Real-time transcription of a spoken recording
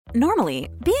Normally,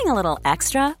 being a little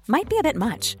extra might be a bit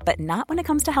much, but not when it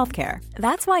comes to healthcare.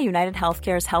 That's why United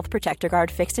Healthcare's Health Protector Guard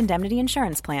fixed indemnity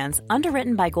insurance plans,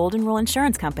 underwritten by Golden Rule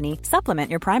Insurance Company, supplement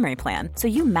your primary plan so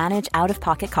you manage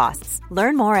out-of-pocket costs.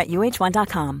 Learn more at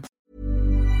uh1.com.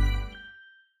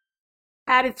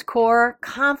 At its core,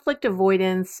 conflict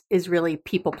avoidance is really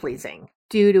people-pleasing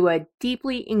due to a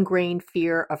deeply ingrained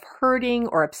fear of hurting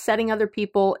or upsetting other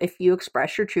people if you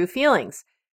express your true feelings.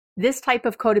 This type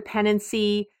of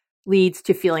codependency leads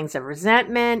to feelings of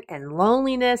resentment and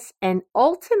loneliness and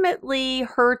ultimately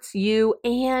hurts you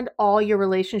and all your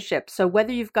relationships. So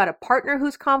whether you've got a partner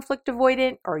who's conflict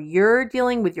avoidant or you're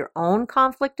dealing with your own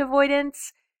conflict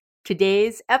avoidance,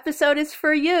 today's episode is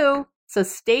for you. So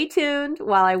stay tuned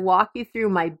while I walk you through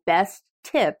my best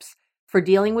tips for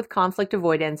dealing with conflict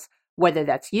avoidance, whether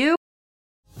that's you.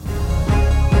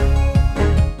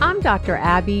 I'm Dr.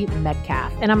 Abby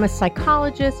Metcalf, and I'm a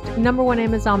psychologist, #1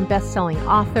 Amazon best-selling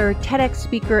author, TEDx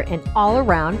speaker, and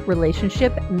all-around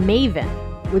relationship maven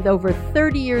with over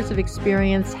 30 years of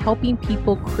experience helping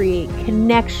people create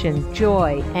connection,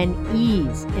 joy, and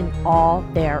ease in all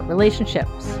their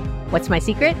relationships. What's my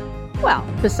secret? Well,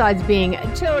 besides being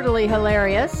totally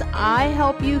hilarious, I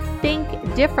help you think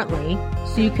differently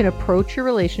so you can approach your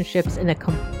relationships in a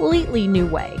completely new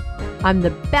way. I'm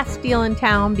the best deal in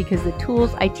town because the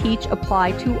tools I teach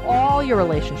apply to all your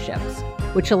relationships,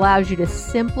 which allows you to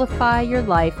simplify your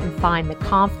life and find the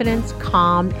confidence,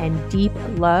 calm, and deep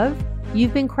love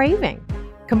you've been craving.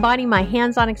 Combining my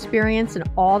hands-on experience and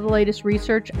all the latest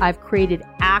research, I've created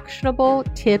actionable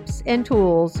tips and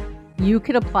tools you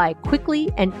can apply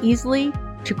quickly and easily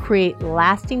to create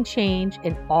lasting change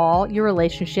in all your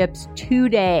relationships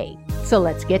today. So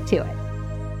let's get to it.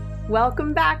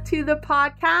 Welcome back to the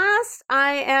podcast.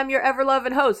 I am your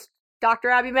ever-loving host, Dr.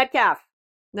 Abby Metcalf.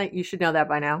 You should know that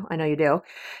by now. I know you do.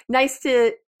 Nice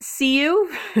to see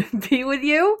you, be with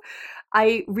you.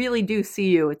 I really do see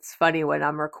you. It's funny when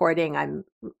I'm recording, I'm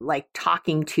like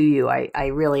talking to you. I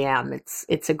really am.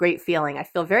 It's a great feeling. I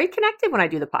feel very connected when I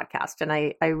do the podcast, and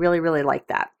I really, really like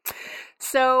that.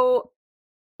 So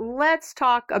let's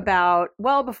talk about,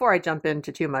 well, before I jump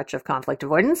into too much of conflict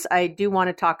avoidance, I do want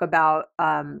to talk about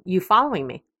you following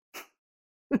me.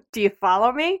 Do you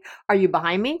follow me? Are you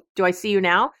behind me? Do I see you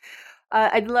now?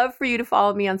 I'd love for you to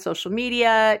follow me on social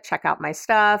media, check out my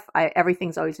stuff.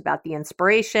 Everything's always about the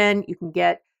inspiration. You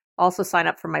can also sign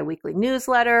up for my weekly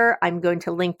newsletter. I'm going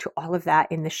to link to all of that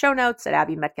in the show notes at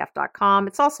abbymetcalf.com.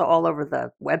 It's also all over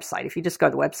the website. If you just go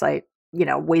to the website,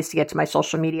 ways to get to my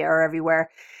social media are everywhere.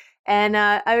 And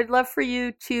I would love for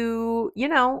you to,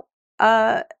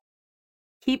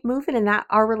 keep moving in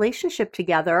our relationship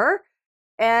together.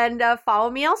 And follow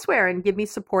me elsewhere and give me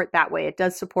support that way. It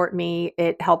does support me.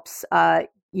 It helps,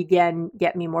 again,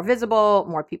 get me more visible.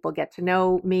 More people get to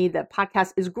know me. The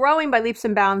podcast is growing by leaps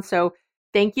and bounds. So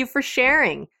thank you for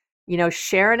sharing.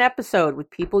 Share an episode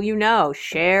with people you know.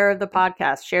 Share the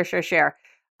podcast. Share.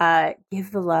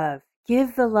 Give the love.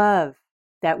 Give the love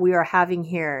that we are having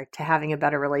here to having a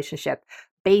better relationship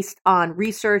based on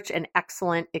research and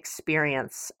excellent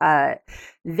experience. There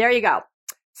you go.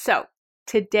 So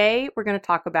today, we're going to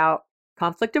talk about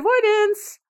conflict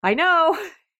avoidance. I know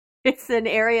it's an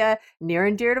area near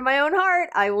and dear to my own heart.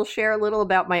 I will share a little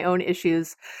about my own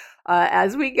issues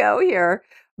as we go here.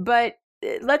 But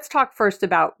let's talk first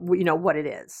about, what it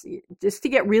is, just to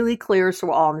get really clear so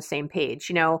we're all on the same page.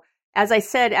 As I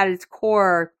said, at its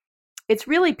core, it's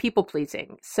really people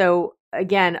pleasing. So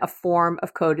again, a form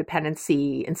of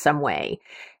codependency in some way.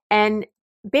 And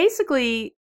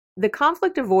basically, the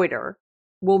conflict avoider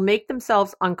will make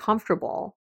themselves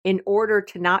uncomfortable in order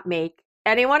to not make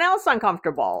anyone else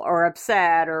uncomfortable or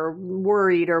upset or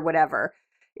worried or whatever.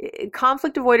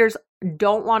 Conflict avoiders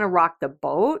don't want to rock the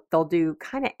boat. They'll do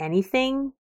kind of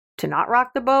anything to not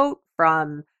rock the boat,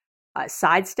 from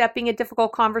sidestepping a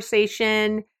difficult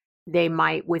conversation. They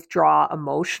might withdraw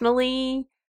emotionally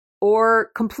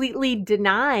or completely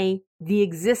deny the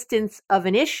existence of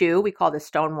an issue. We call this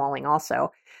stonewalling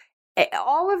also.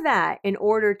 All of that in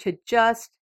order to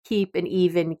just keep an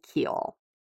even keel.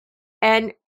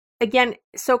 And again,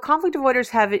 so conflict avoiders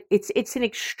have it's an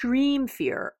extreme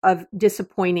fear of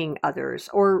disappointing others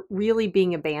or really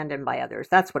being abandoned by others.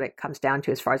 That's what it comes down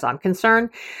to as far as I'm concerned.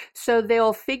 So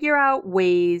they'll figure out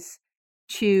ways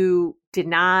to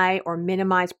deny or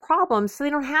minimize problems so they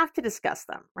don't have to discuss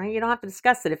them, right? You don't have to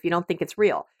discuss it if you don't think it's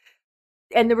real.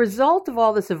 And the result of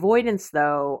all this avoidance,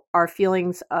 though, are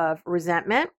feelings of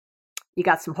resentment. You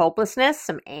got some hopelessness,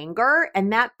 some anger,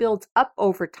 and that builds up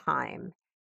over time.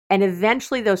 And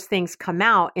eventually those things come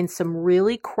out in some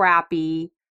really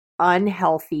crappy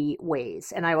unhealthy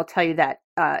ways. And I will tell you that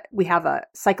we have a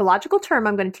psychological term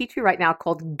I'm going to teach you right now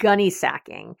called gunny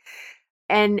sacking.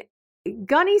 And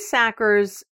gunny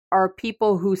sackers are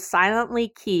people who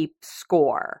silently keep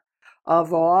score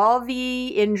of all the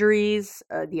injuries,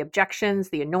 the objections,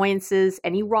 the annoyances,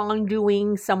 any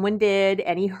wrongdoing someone did,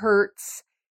 any hurts.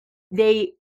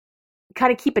 They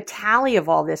kind of keep a tally of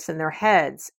all this in their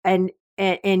heads. And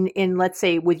in let's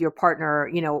say with your partner,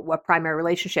 a primary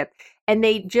relationship, and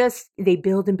they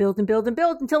build and build and build and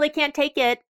build until they can't take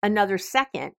it another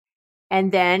second.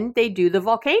 And then they do the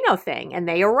volcano thing and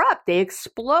they erupt, they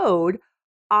explode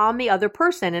on the other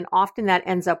person. And often that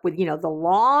ends up with, the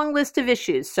long list of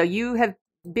issues. So you have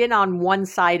been on one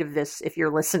side of this, if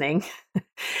you're listening,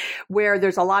 where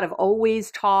there's a lot of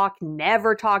always talk,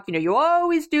 never talk. You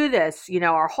always do this,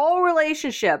 our whole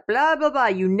relationship, blah, blah, blah.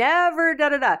 You never, da,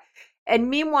 da, da. And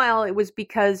meanwhile, it was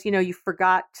because, you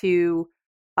forgot to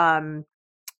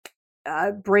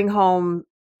bring home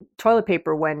toilet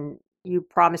paper when you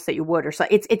promised that you would, or so.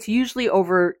 It's usually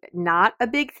over not a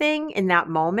big thing in that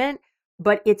moment,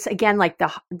 but it's again like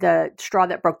the straw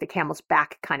that broke the camel's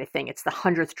back kind of thing. It's the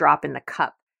 100th drop in the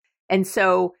cup. And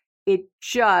so it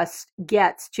just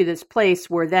gets to this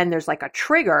place where then there's like a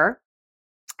trigger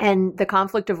and the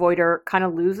conflict avoider kind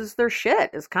of loses their shit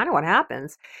is kind of what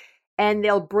happens. And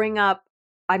they'll bring up,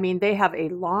 they have a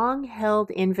long held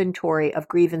inventory of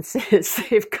grievances.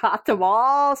 They've got them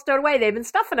all stowed away. They've been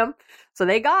stuffing them. So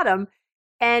they got them.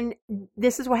 And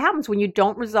this is what happens when you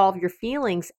don't resolve your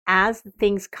feelings. As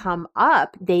things come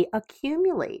up, they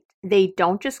accumulate. They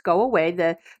don't just go away.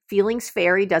 The feelings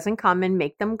fairy doesn't come and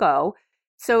make them go.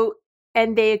 So,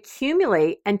 and they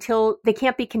accumulate until they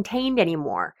can't be contained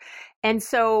anymore. And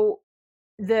so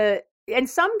and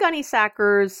some gunny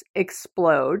sackers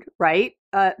explode, right?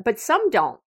 But some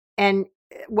don't. And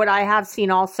what I have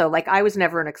seen also, like I was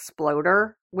never an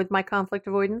exploder with my conflict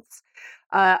avoidance.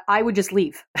 I would just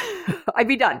leave. I'd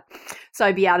be done. So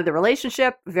I'd be out of the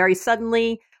relationship very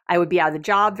suddenly. I would be out of the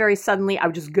job very suddenly. I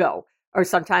would just go. Or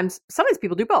sometimes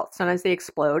people do both. Sometimes they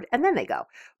explode and then they go.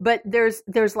 But there's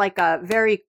like a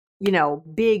very,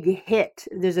 big hit.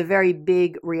 There's a very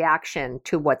big reaction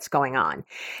to what's going on.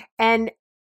 And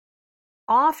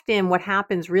often what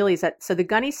happens really is that, so the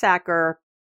gunny sacker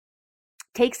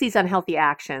takes these unhealthy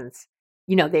actions,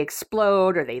 they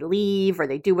explode or they leave or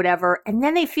they do whatever, and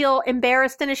then they feel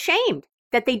embarrassed and ashamed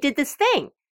that they did this thing.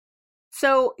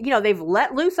 So, they've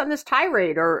let loose on this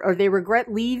tirade or they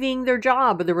regret leaving their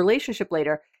job or the relationship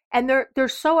later. And they're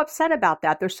so upset about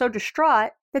that. They're so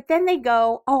distraught that then they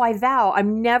go, oh, I vow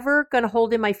I'm never going to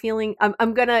hold in my feeling.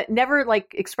 I'm going to never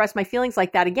express my feelings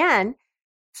like that again.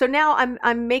 So now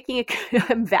I'm making it,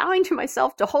 I'm vowing to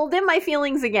myself to hold in my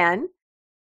feelings again.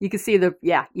 You can see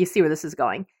you see where this is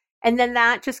going. And then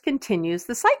that just continues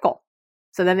the cycle.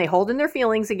 So then they hold in their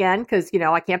feelings again because,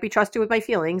 I can't be trusted with my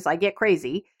feelings. I get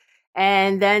crazy.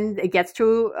 And then it gets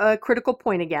to a critical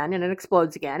point again and it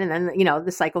explodes again. And then,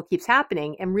 the cycle keeps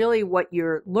happening. And really what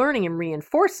you're learning and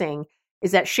reinforcing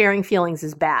is that sharing feelings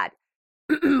is bad.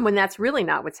 When that's really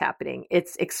not what's happening.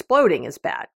 It's exploding is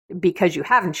bad because you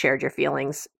haven't shared your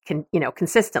feelings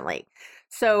consistently.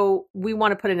 So we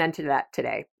want to put an end to that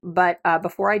today. But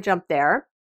before I jump there,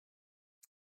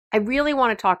 I really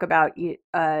want to talk about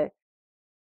a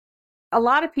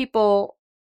lot of people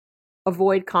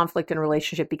avoid conflict in a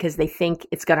relationship because they think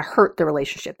it's going to hurt the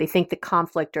relationship. They think the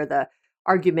conflict or the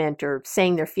argument or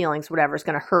saying their feelings, whatever, is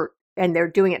going to hurt, and they're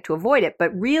doing it to avoid it.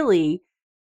 But really,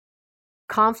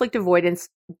 conflict avoidance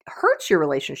hurts your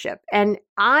relationship. And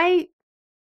I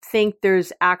think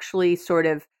there's actually sort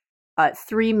of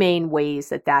three main ways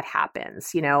that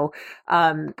happens,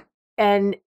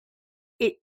 and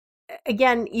it,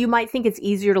 again, you might think it's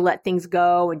easier to let things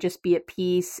go and just be at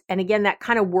peace. And again, that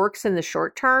kind of works in the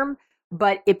short term,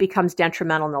 but it becomes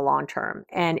detrimental in the long term.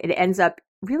 And it ends up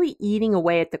really eating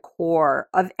away at the core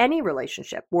of any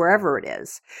relationship, wherever it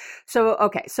is. So,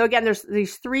 okay. So again, there's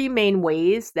these three main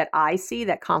ways that I see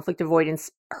that conflict avoidance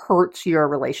hurts your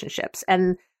relationships.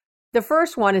 And the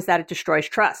first one is that it destroys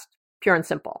trust, pure and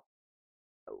simple.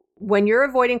 When you're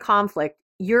avoiding conflict,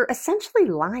 you're essentially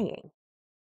lying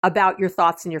about your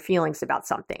thoughts and your feelings about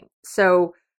something.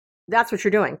 So that's what you're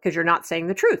doing because you're not saying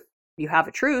the truth. You have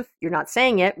a truth. You're not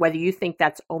saying it, whether you think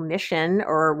that's omission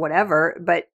or whatever.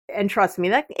 And trust me,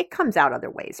 that it comes out other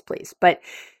ways, please.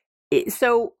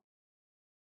 So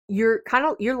you're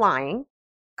lying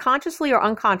consciously or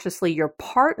unconsciously. Your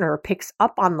partner picks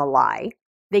up on the lie.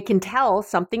 They can tell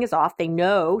something is off. They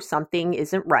know something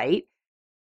isn't right.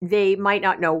 They might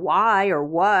not know why or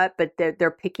what, but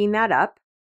they're picking that up.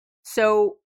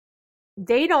 So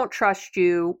they don't trust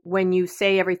you when you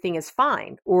say everything is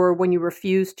fine or when you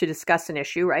refuse to discuss an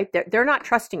issue, right? They're not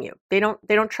trusting you. They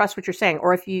don't trust what you're saying.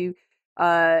 Or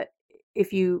uh,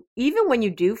 if you, even when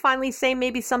you do finally say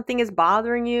maybe something is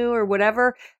bothering you or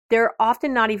whatever, they're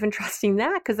often not even trusting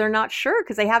that because they're not sure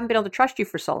because they haven't been able to trust you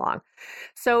for so long.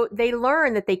 So they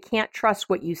learn that they can't trust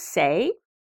what you say.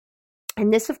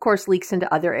 And this, of course, leaks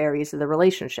into other areas of the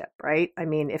relationship, right? I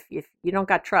mean, if you don't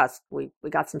got trust, we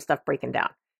got some stuff breaking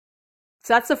down.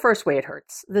 So that's the first way it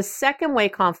hurts. The second way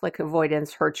conflict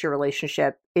avoidance hurts your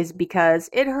relationship is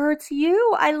because it hurts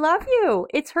you. I love you.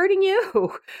 It's hurting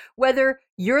you. Whether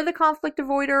you're the conflict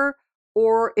avoider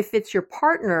or if it's your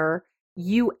partner,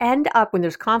 you end up, when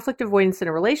there's conflict avoidance in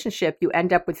a relationship, you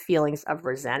end up with feelings of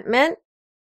resentment,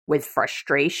 with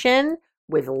frustration,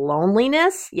 with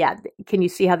loneliness. Yeah. Can you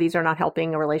see how these are not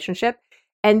helping a relationship?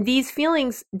 And these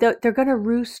feelings, they're going to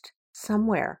roost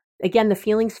somewhere. Again, the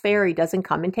feelings fairy doesn't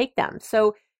come and take them.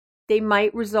 So they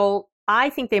might result, I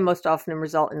think they most often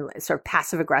result in sort of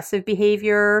passive aggressive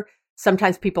behavior.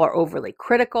 Sometimes people are overly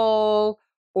critical,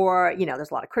 or,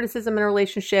 there's a lot of criticism in a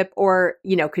relationship, or,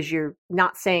 because you're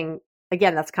not saying,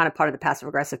 again, that's kind of part of the passive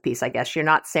aggressive piece, I guess. You're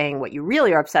not saying what you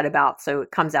really are upset about. So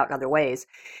it comes out in other ways.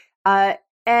 Or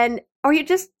you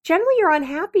just generally you're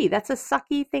unhappy. That's a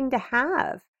sucky thing to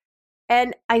have.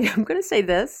 And I'm going to say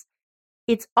this.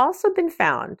 It's also been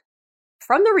found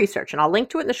from the research, and I'll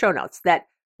link to it in the show notes, that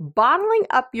bottling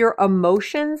up your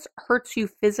emotions hurts you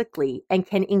physically and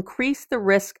can increase the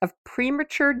risk of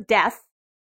premature death,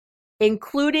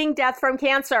 including death from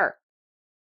cancer.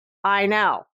 I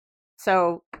know.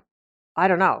 So I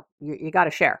don't know. You got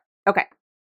to share. Okay.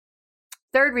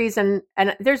 Third reason,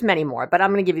 and there's many more, but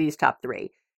I'm going to give you these top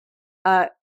three, that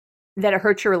it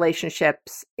hurts your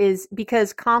relationships is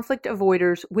because conflict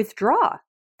avoiders withdraw.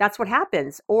 That's what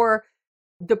happens. Or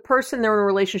the person they're in a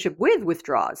relationship with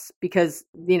withdraws because,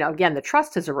 again, the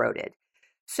trust has eroded.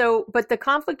 So, but the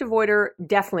conflict avoider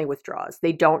definitely withdraws.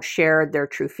 They don't share their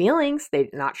true feelings. They're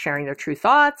not sharing their true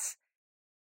thoughts.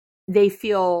 They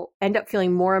end up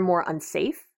feeling more and more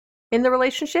unsafe in the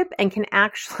relationship, and can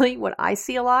actually, what I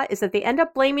see a lot is that they end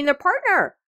up blaming their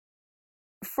partner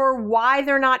for why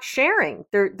they're not sharing.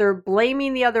 They're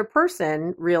blaming the other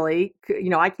person, really.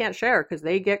 I can't share because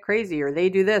they get crazy, or they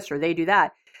do this, or they do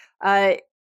that.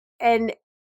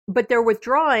 But they're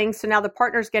withdrawing. So now the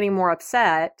partner's getting more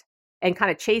upset and kind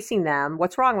of chasing them.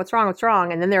 What's wrong? What's wrong? What's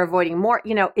wrong? And then they're avoiding more.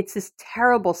 It's this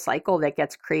terrible cycle that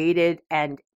gets created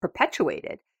and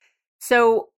perpetuated.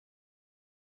 So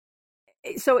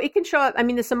it can show up. I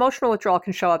mean, this emotional withdrawal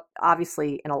can show up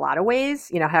obviously in a lot of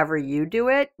ways, however you do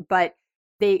it, but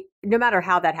no matter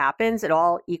how that happens, it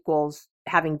all equals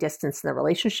having distance in the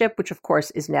relationship, which of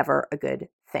course is never a good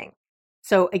thing.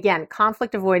 So again,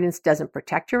 conflict avoidance doesn't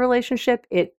protect your relationship,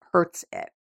 it hurts it.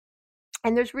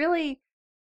 And there's really,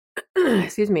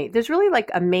 there's really like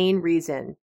a main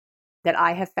reason that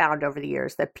I have found over the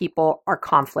years that people are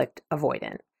conflict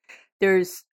avoidant.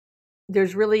 There's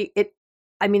really,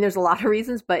 there's a lot of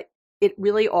reasons, but it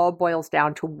really all boils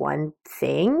down to one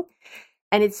thing.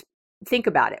 And think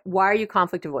about it. Why are you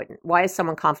conflict avoidant? Why is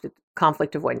someone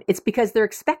conflict avoidant? It's because they're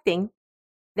expecting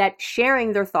that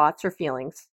sharing their thoughts or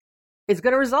feelings is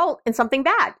going to result in something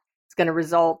bad. It's going to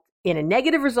result in a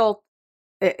negative result.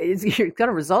 It's going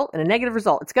to result in a negative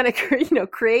result. It's going to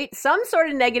create some sort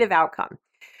of negative outcome,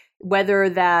 whether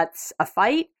that's a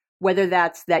fight, whether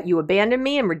that's that you abandon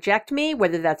me and reject me,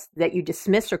 whether that's that you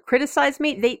dismiss or criticize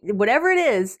me. Whatever it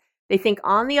is, they think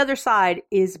on the other side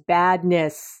is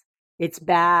badness. It's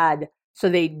bad. So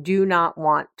they do not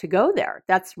want to go there.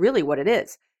 That's really what it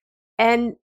is.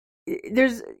 And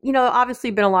there's,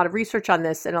 obviously been a lot of research on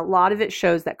this, and a lot of it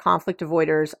shows that conflict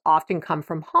avoiders often come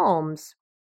from homes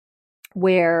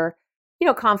where,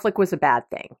 conflict was a bad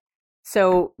thing.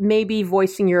 So maybe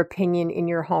voicing your opinion in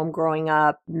your home growing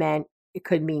up it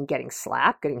could mean getting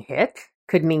slapped, getting hit,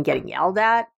 could mean getting yelled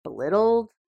at, belittled,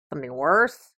 something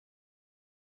worse.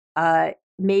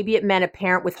 Maybe it meant a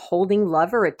parent withholding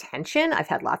love or attention. I've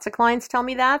had lots of clients tell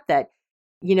me that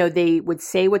they would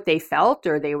say what they felt,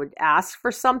 or they would ask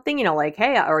for something, like,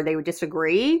 hey, or they would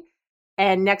disagree.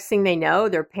 And next thing they know,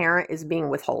 their parent is being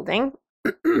withholding,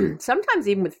 sometimes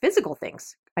even with physical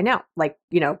things. I know, like,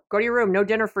 go to your room, no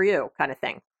dinner for you kind of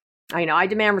thing. I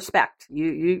demand respect.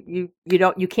 You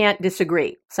can't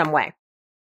disagree some way.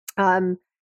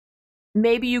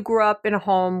 Maybe you grew up in a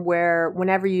home where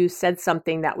whenever you said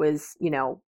something that was,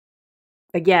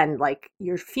 again, like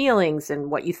your feelings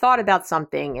and what you thought about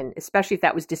something, and especially if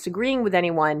that was disagreeing with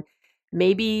anyone,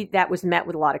 maybe that was met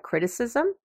with a lot of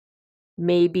criticism.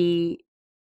 Maybe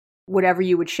whatever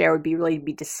you would share would be really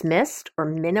be dismissed or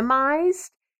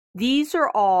minimized. these are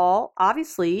all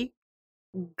obviously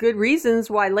good reasons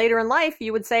why later in life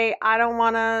you would say, I don't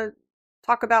want to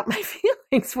talk about my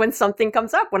feelings when something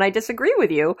comes up, when I disagree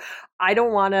with you. I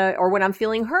don't want to, or when I'm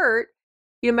feeling hurt.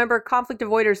 You remember, conflict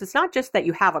avoiders, it's not just that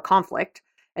you have a conflict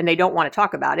and they don't want to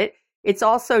talk about it. It's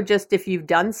also just if you've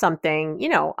done something,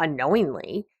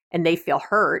 unknowingly and they feel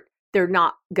hurt, they're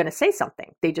not going to say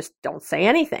something. They just don't say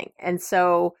anything. And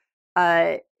so,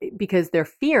 because they're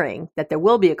fearing that there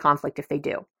will be a conflict if they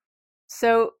do.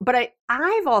 So, but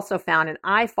I've also found, and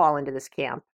I fall into this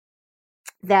camp,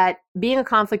 that being a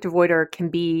conflict avoider can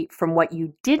be from what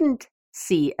you didn't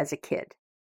see as a kid.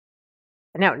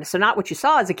 No, so not what you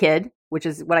saw as a kid, which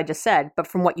is what I just said, but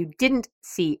from what you didn't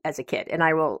see as a kid. And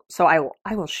I will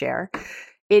share.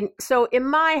 So in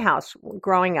my house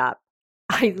growing up,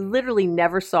 I literally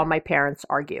never saw my parents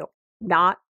argue.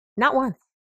 Not once.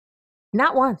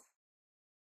 Not once.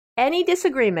 Any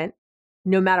disagreement,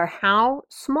 no matter how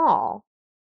small,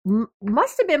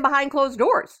 must have been behind closed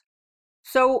doors.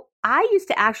 So I used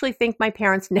to actually think my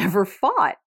parents never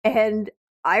fought. And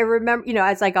I remember,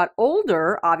 as I got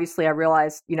older, obviously I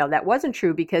realized, that wasn't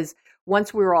true, because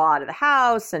once we were all out of the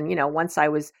house and, once I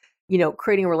was,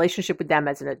 creating a relationship with them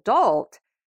as an adult,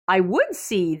 I would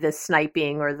see the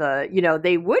sniping or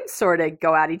they would sort of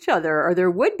go at each other, or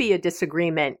there would be a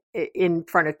disagreement in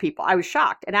front of people. I was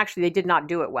shocked. And actually they did not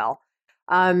do it well.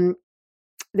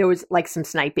 There was like some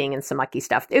sniping and some mucky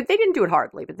stuff. They didn't do it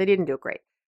horribly, but they didn't do it great.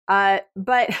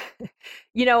 But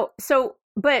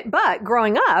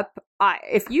growing up,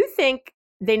 if you think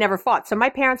they never fought. So my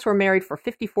parents were married for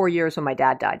 54 years when my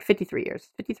dad died, 53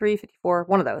 years, 53, 54,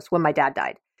 one of those when my dad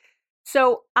died.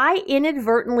 So I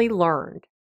inadvertently learned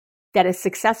that a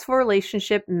successful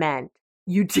relationship meant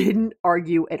you didn't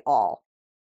argue at all.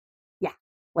 Yeah.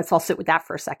 Let's all sit with that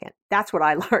for a second. That's what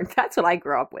I learned. That's what I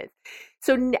grew up with.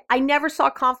 So I never saw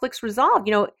conflicts resolved.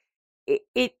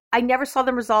 I never saw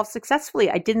them resolved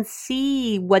successfully. I didn't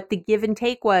see what the give and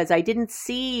take was. I didn't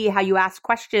see how you ask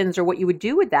questions or what you would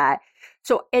do with that.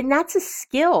 So, and that's a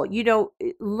skill,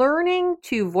 learning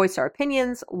to voice our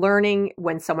opinions, learning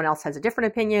when someone else has a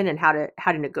different opinion and how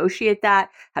to negotiate that,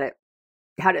 how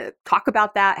to talk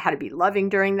about that, how to be loving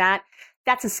during that.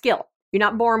 That's a skill. You're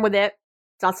not born with it.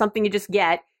 It's not something you just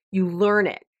get. You learn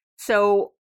it.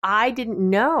 So I didn't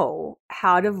know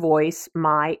how to voice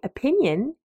my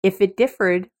opinion if it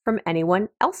differed from anyone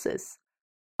else's.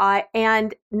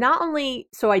 And not only,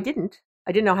 so I didn't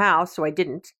know how, so I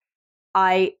didn't.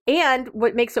 And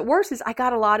what makes it worse is I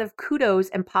got a lot of kudos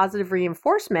and positive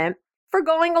reinforcement for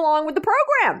going along with the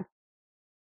program.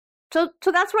 So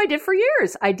that's what I did for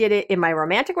years. I did it in my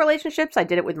romantic relationships. I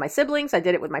did it with my siblings. I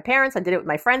did it with my parents. I did it with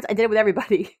my friends. I did it with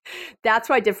everybody. That's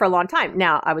what I did for a long time.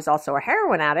 Now, I was also a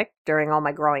heroin addict during all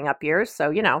my growing up years.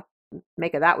 So,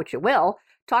 make of that what you will.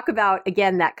 Talk about,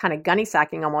 again, that kind of gunny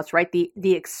sacking almost, right?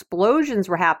 The explosions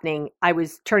were happening. I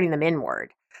was turning them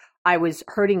inward. I was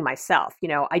hurting myself.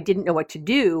 I didn't know what to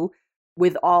do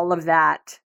with all of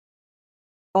that,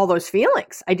 all those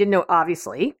feelings. I didn't know,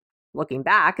 obviously, looking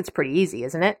back, it's pretty easy,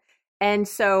 isn't it? And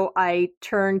so I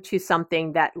turned to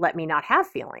something that let me not have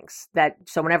feelings.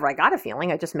 So whenever I got a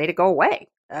feeling, I just made it go away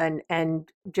and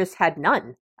just had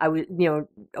none. I was,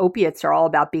 opiates are all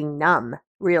about being numb,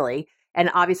 really.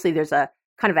 And obviously there's a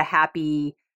kind of a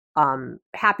happy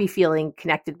feeling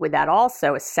connected with that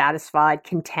also, a satisfied,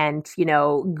 content,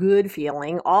 good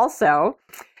feeling also,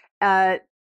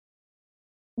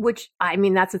 which,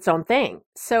 that's its own thing.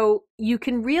 So you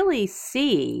can really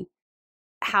see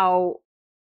how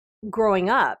growing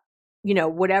up,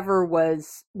 whatever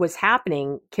was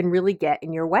happening can really get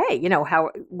in your way,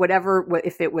 how, whatever,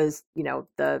 if it was,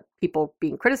 the people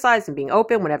being criticized and being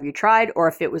open whenever you tried, or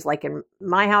if it was like in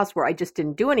my house where I just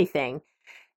didn't do anything.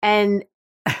 And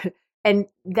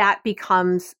that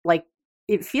becomes like,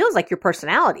 it feels like your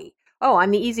personality. Oh,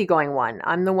 I'm the easygoing one.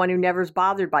 I'm the one who never's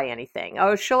bothered by anything.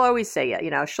 Oh, she'll always say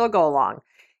it, she'll go along.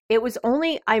 It was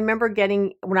only, I remember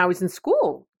when I was in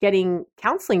school, getting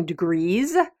counseling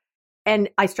degrees, and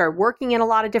I started working in a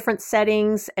lot of different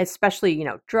settings, especially,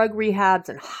 drug rehabs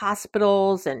and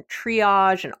hospitals and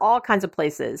triage and all kinds of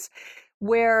places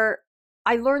where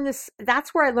I learned this.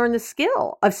 That's where I learned the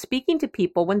skill of speaking to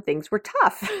people when things were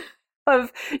tough,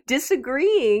 of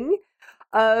disagreeing,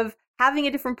 of having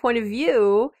a different point of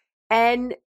view,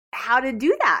 and how to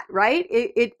do that. Right.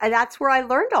 That's where I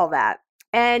learned all that.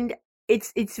 And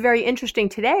it's very interesting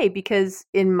today, because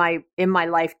in my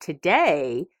life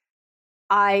today,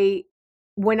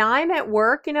 when I'm at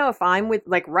work, if I'm with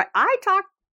I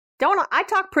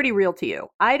talk pretty real to you.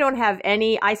 I don't have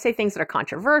I say things that are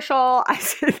controversial. I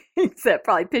say things that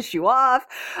probably piss you off.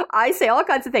 I say all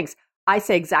kinds of things. I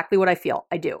say exactly what I feel.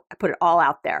 I do. I put it all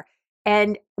out there.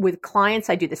 And with clients,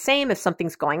 I do the same. If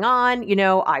something's going on,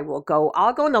 I'll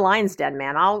go in the lion's den,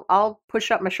 man. I'll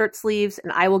push up my shirt sleeves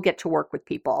and I will get to work with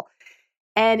people.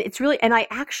 And it's really, and I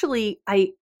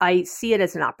see it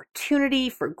as an opportunity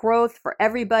for growth for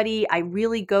everybody. I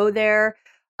really go there.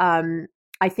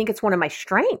 I think it's one of my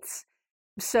strengths.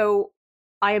 So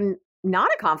I am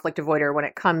not a conflict avoider when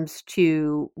it comes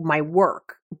to my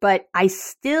work, but I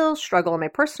still struggle in my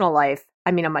personal life.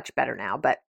 I mean, I'm much better now,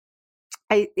 but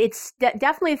it's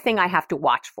definitely a thing I have to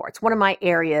watch for. It's one of my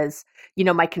areas.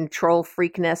 My control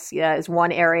freakness is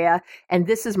one area, and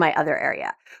this is my other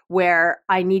area where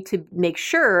I need to make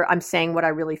sure I'm saying what I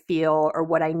really feel or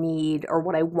what I need or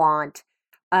what I want,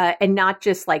 and not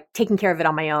just like taking care of it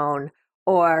on my own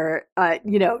or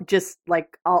just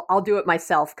like I'll do it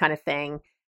myself kind of thing.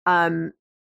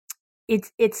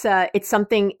 It's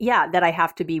something, that I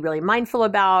have to be really mindful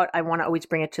about. I want to always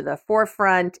bring it to the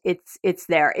forefront. It's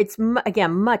there. It's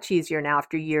again much easier now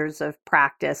after years of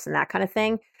practice and that kind of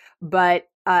thing. But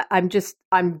I'm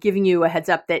giving you a heads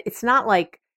up that it's not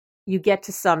like you get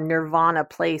to some nirvana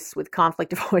place with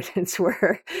conflict avoidance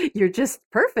where you're just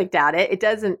perfect at it. It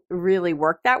doesn't really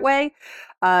work that way,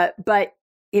 but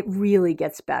it really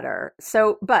gets better.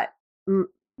 So, but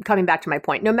coming back to my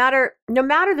point, no matter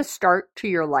the start to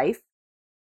your life,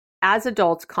 as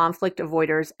adults, conflict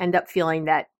avoiders end up feeling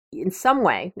that in some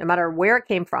way, no matter where it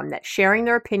came from, that sharing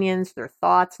their opinions, their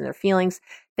thoughts, and their feelings,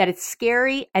 that it's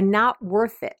scary and not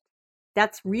worth it.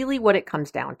 That's really what it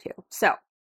comes down to. So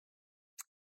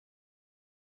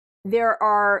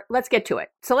let's get to it.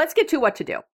 So let's get to what to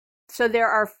do. So there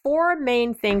are 4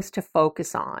 main things to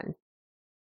focus on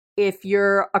if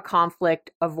you're a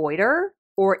conflict avoider,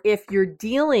 or if you're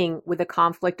dealing with a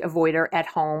conflict avoider at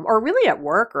home or really at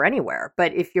work or anywhere,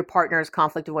 but if your partner is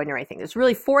conflict avoiding or anything, there's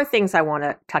really 4 things I want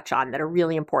to touch on that are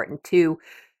really important to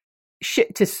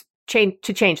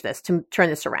change this, to turn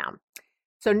this around.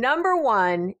 So number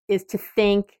 1 is to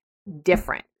think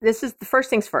different. This is the first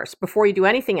things first, before you do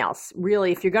anything else.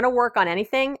 Really, if you're going to work on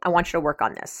anything, I want you to work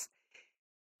on this.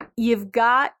 You've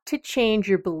got to change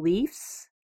your beliefs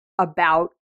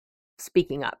about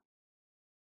speaking up.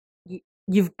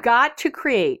 You've got to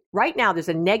create, right now, there's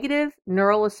a negative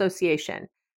neural association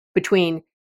between,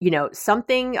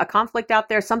 something, a conflict out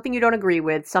there, something you don't agree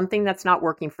with, something that's not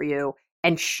working for you,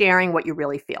 and sharing what you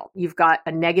really feel. You've got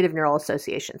a negative neural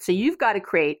association. So you've got to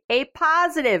create a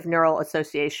positive neural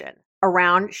association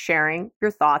around sharing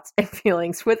your thoughts and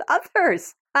feelings with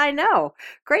others. I know,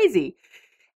 crazy.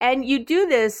 And you do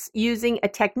this using a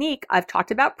technique I've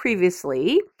talked about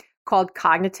previously called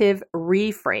cognitive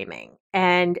reframing.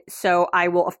 And so I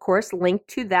will, of course, link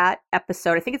to that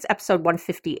episode. I think it's episode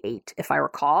 158, if I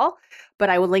recall, but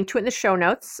I will link to it in the show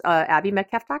notes,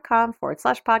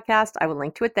 abbymedcalf.com/podcast. I will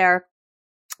link to it there.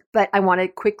 But I want to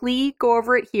quickly go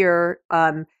over it here.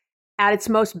 At its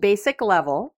most basic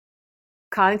level,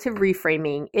 cognitive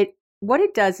reframing, what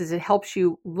it does is it helps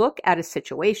you look at a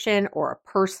situation or a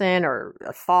person or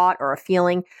a thought or a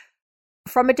feeling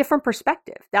from a different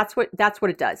perspective. That's what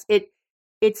it does.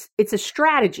 It's a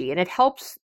strategy, and it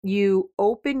helps you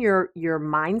open your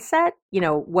mindset,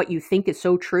 what you think is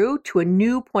so true, to a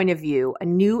new point of view, a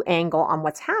new angle on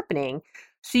what's happening,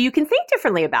 so you can think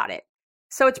differently about it.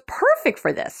 So it's perfect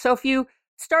for this. So if you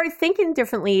started thinking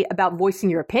differently about voicing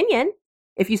your opinion,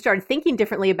 if you started thinking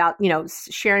differently about,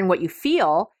 sharing what you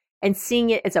feel and seeing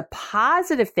it as a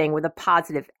positive thing with a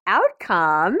positive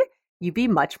outcome, you'd be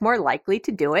much more likely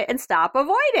to do it and stop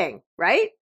avoiding, right?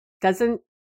 That's the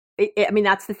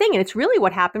thing. And it's really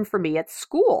what happened for me at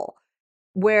school,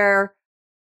 where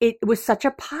it was such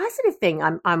a positive thing.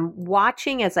 I'm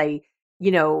watching as I'm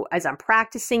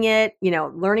practicing it,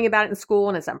 learning about it in school,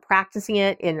 and as I'm practicing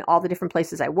it in all the different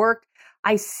places I worked,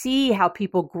 I see how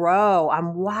people grow.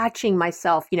 I'm watching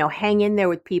myself, hang in there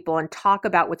with people and talk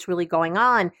about what's really going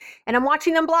on. And I'm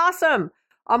watching them blossom.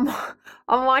 I'm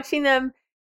watching them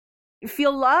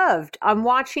feel loved. I'm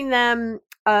watching them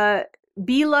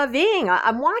be loving.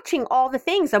 I'm watching all the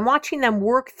things. I'm watching them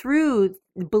work through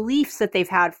beliefs that they've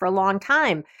had for a long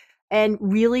time and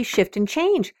really shift and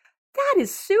change. That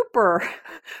is super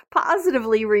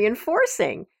positively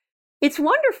reinforcing. It's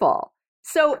wonderful.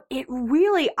 So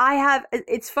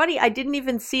it's funny, I didn't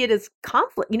even see it as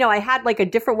conflict. I had like a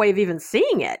different way of even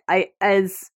seeing it.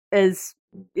 As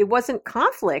it wasn't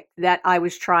conflict that I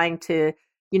was trying to,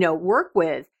 work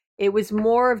with. It was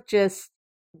more of just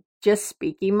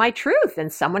speaking my truth,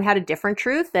 and someone had a different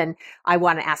truth, and I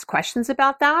want to ask questions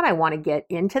about that. I want to get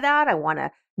into that. I want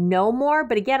to know more.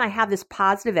 But again, I have this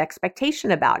positive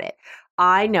expectation about it.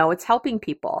 I know it's helping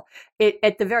people.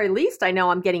 At the very least, I know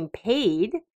I'm getting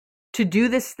paid to do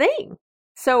this thing.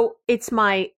 So it's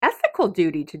my ethical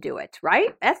duty to do it,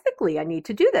 right? Ethically, I need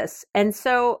to do this. And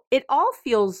so it all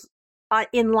feels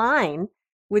in line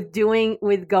with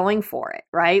going for it,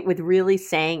 right? With really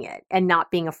saying it and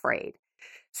not being afraid.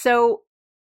 So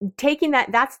taking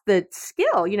that's the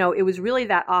skill. It was really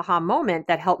that aha moment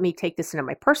that helped me take this into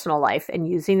my personal life and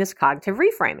using this cognitive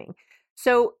reframing.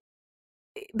 So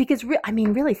because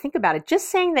really think about it. Just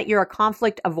saying that you're a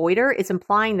conflict avoider is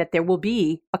implying that there will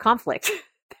be a conflict.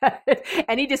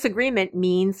 Any disagreement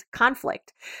means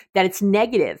conflict, that it's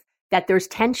negative, that there's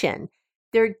tension.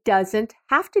 There doesn't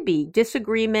have to be.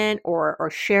 Disagreement or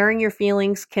sharing your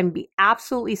feelings can be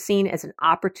absolutely seen as an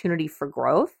opportunity for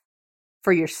growth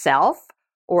for yourself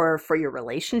or for your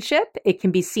relationship. It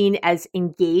can be seen as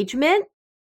engagement.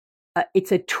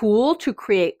 It's a tool to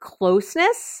create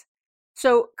closeness.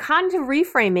 So cognitive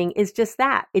reframing is just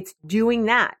that. It's doing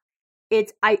that.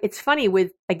 It's funny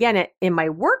in my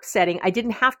work setting, I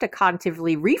didn't have to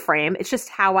cognitively reframe. It's just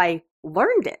how I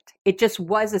learned it. It just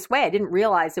was this way. I didn't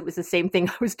realize it was the same thing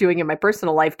I was doing in my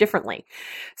personal life differently.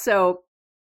 So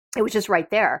it was just right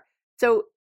there. So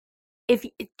if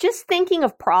just thinking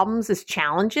of problems as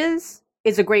challenges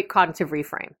is a great cognitive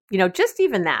reframe, just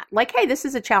even that, like, hey, this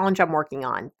is a challenge I'm working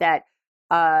on that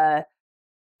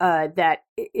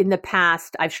in the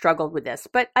past I've struggled with this,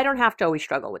 but I don't have to always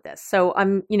struggle with this. So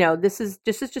this is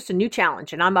just a new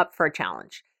challenge and I'm up for a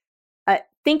challenge.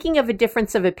 Thinking of a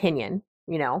difference of opinion,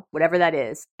 whatever that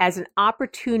is, as an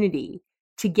opportunity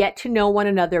to get to know one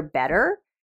another better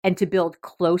and to build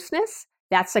closeness,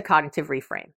 that's a cognitive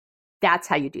reframe. That's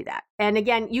how you do that. And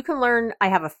again, you can learn, I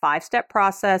have a 5-step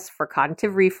process for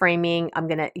cognitive reframing. I'm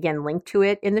going to, again, link to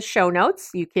it in the show notes.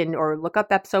 You can, or look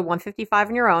up episode 155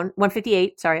 on your own,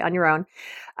 158, sorry, on your own.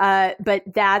 But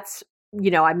that's,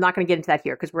 I'm not going to get into that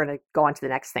here because we're going to go on to the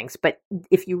next things. But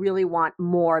if you really want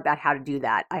more about how to do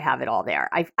that, I have it all there.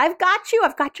 I've got you.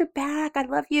 I've got your back. I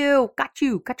love you. Got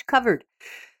you covered.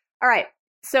 All right.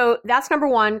 So that's number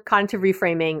one. Cognitive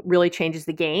reframing really changes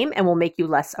the game and will make you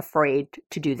less afraid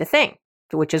to do the thing,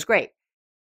 which is great.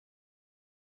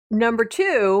 Number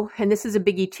two, and this is a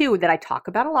biggie too, that I talk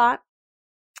about a lot,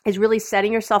 is really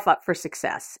setting yourself up for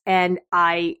success. And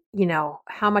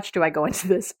how much do I go into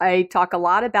this? I talk a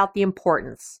lot about the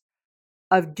importance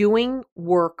of doing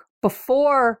work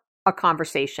before a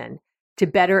conversation to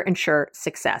better ensure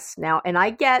success. Now, and I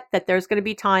get that there's going to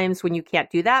be times when you can't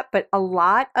do that, but a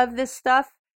lot of this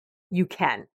stuff you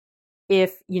can.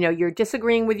 If, you're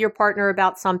disagreeing with your partner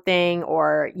about something,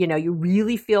 or, you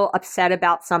really feel upset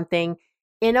about something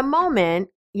in a moment,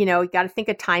 you got to think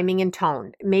of timing and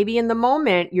tone. Maybe in the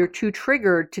moment you're too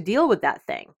triggered to deal with that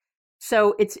thing.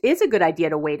 So it's a good idea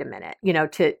to wait a minute,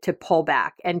 to pull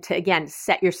back and to, again,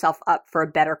 set yourself up for a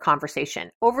better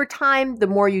conversation. Over time, the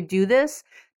more you do this,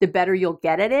 the better you'll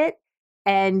get at it,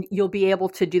 and you'll be able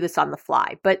to do this on the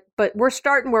fly. But we're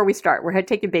starting where we start. We're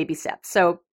taking baby steps.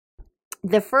 So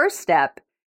the first step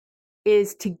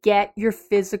is to get your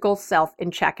physical self in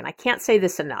check. And I can't say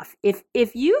this enough. If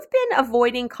you've been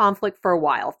avoiding conflict for a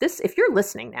while, if you're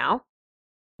listening now,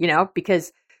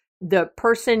 because the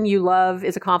person you love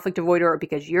is a conflict avoider or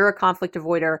because you're a conflict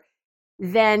avoider,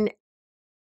 then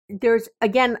there's,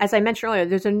 again, as I mentioned earlier,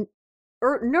 there's a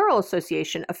neural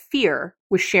association of fear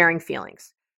with sharing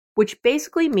feelings, which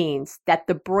basically means that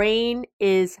the brain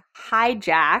is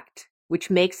hijacked, which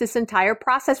makes this entire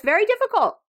process very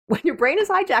difficult. When your brain is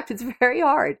hijacked, it's very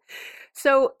hard.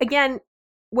 So again,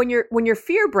 when your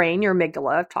fear brain, your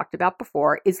amygdala, I've talked about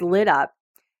before, is lit up,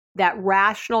 that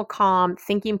rational, calm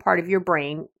thinking part of your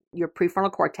brain, your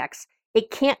prefrontal cortex,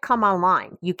 it can't come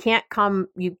online.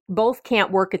 You both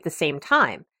can't work at the same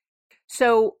time.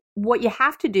 So what you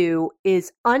have to do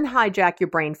is unhijack your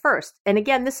brain first. And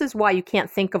again, this is why you can't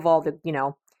think of all the,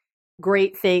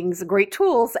 great things, great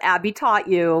tools Abby taught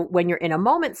you when you're in a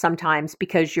moment sometimes,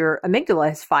 because your amygdala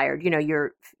has fired,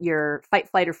 your fight,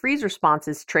 flight, or freeze response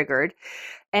is triggered.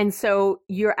 And so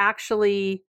you're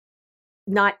actually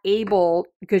not able,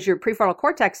 because your prefrontal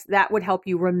cortex, that would help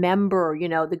you remember,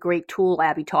 the great tool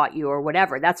Abby taught you or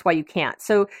whatever. That's why you can't.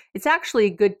 So it's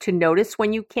actually good to notice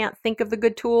when you can't think of the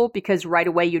good tool, because right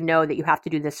away you know that you have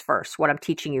to do this first, what I'm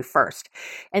teaching you first.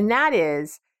 And that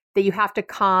is that you have to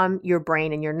calm your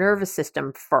brain and your nervous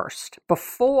system first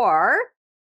before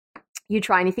you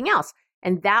try anything else.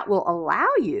 And that will allow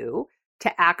you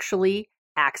to actually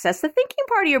access the thinking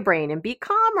part of your brain and be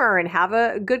calmer and have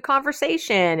a good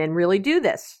conversation and really do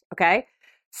this. Okay.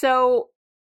 So,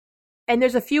 and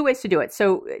there's a few ways to do it.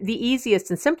 So the easiest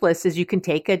and simplest is you can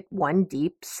take one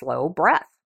deep, slow breath.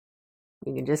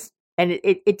 You can just, and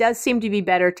it does seem to be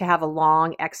better to have a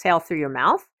long exhale through your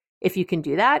mouth if you can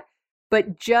do that.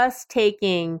 But just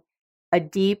taking a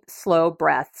deep, slow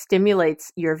breath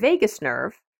stimulates your vagus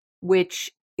nerve,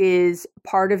 which is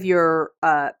part of your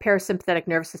parasympathetic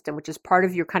nervous system, which is part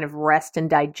of your kind of rest and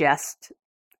digest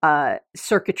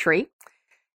circuitry.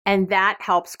 And that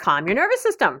helps calm your nervous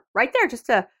system right there. Just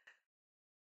a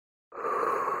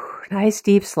nice,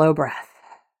 deep, slow breath.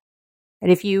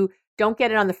 And if you don't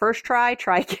get it on the first try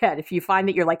again. If you find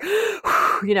that you're like,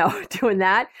 doing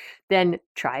that, then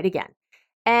try it again.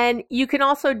 And you can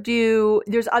also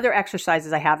there's other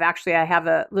exercises I have. Actually, I have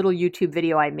a little YouTube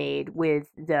video I made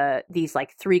with these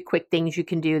like 3 quick things you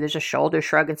can do. There's a shoulder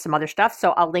shrug and some other stuff.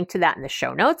 So I'll link to that in the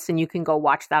show notes and you can go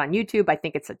watch that on YouTube. I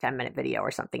think it's a 10-minute video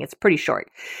or something. It's pretty short.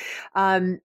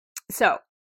 So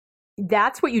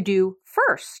that's what you do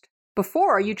first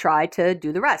before you try to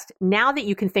do the rest. Now that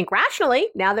you can think rationally,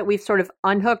 now that we've sort of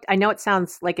unhooked, I know it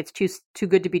sounds like it's too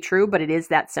good to be true, but it is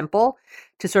that simple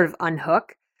to sort of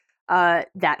unhook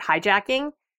that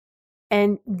hijacking.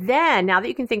 And then now that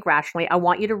you can think rationally, I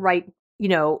want you to write,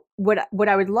 what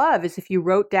I would love is if you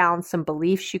wrote down some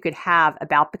beliefs you could have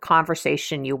about the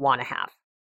conversation you want to have.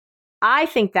 I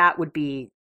think that would be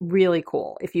really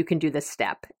cool if you can do this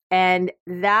step. And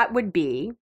that would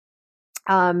be,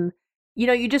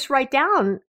 you just write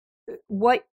down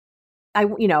what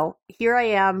here I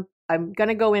am. I'm going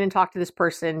to go in and talk to this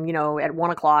person, at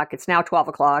 1:00. It's now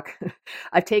 12:00.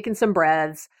 I've taken some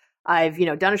breaths. I've,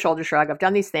 done a shoulder shrug. I've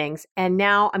done these things. And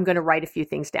now I'm going to write a few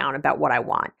things down about what I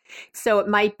want. So it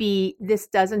might be, this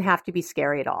doesn't have to be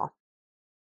scary at all.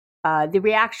 The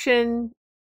reaction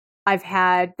I've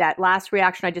had, that last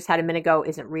reaction I just had a minute ago,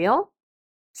 isn't real.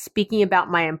 Speaking about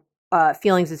my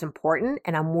feelings is important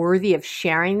and I'm worthy of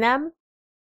sharing them.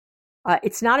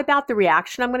 It's not about the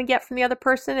reaction I'm going to get from the other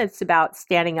person. It's about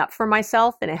standing up for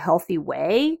myself in a healthy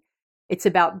way. It's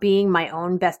about being my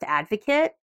own best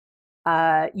advocate.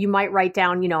 You might write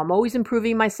down, I'm always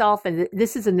improving myself. And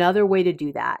this is another way to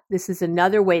do that. This is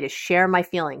another way to share my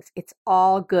feelings. It's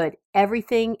all good.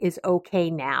 Everything is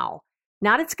okay now.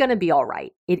 Not it's going to be all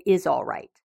right. It is all right.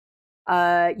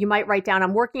 You might write down,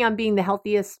 I'm working on being the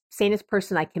healthiest, sanest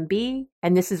person I can be.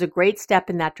 And this is a great step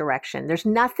in that direction. There's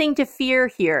nothing to fear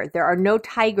here. There are no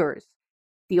tigers.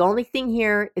 The only thing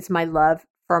here is my love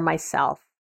for myself.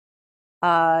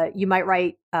 You might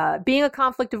write, being a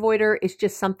conflict avoider is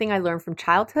just something I learned from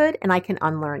childhood and I can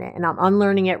unlearn it. And I'm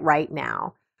unlearning it right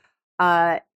now.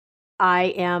 I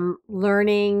am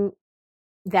learning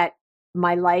that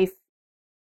my life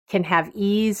can have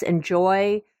ease and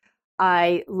joy.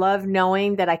 I love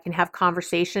knowing that I can have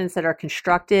conversations that are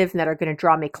constructive and that are going to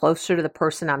draw me closer to the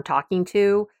person I'm talking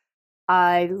to.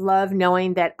 I love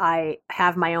knowing that I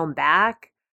have my own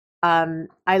back.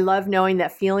 I love knowing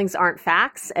that feelings aren't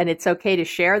facts and it's okay to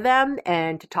share them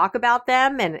and to talk about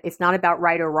them. And it's not about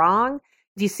right or wrong.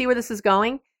 Do you see where this is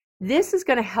going? This is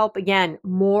going to help, again,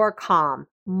 more calm,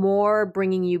 more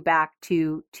bringing you back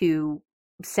to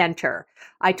center.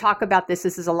 I talk about this.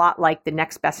 This is a lot like the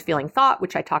next best feeling thought,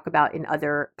 which I talk about in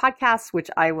other podcasts,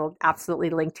 which I will absolutely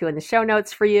link to in the show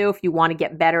notes for you if you want to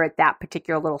get better at that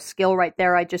particular little skill right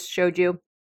there I just showed you.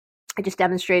 I just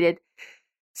demonstrated.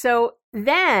 So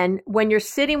then when you're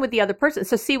sitting with the other person,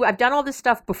 so see, I've done all this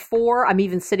stuff before I'm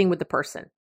even sitting with the person.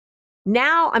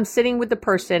 Now I'm sitting with the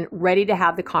person ready to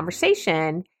have the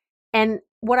conversation. And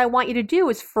what I want you to do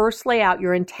is first lay out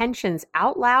your intentions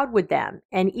out loud with them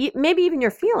and maybe even your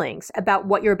feelings about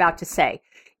what you're about to say.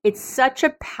 It's such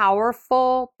a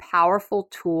powerful, powerful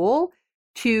tool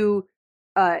to,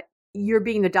 you're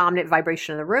being the dominant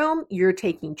vibration in the room. You're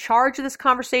taking charge of this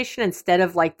conversation instead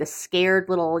of like the scared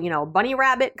little, bunny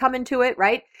rabbit coming to it,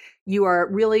 right? You are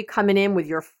really coming in with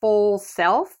your full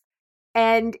self.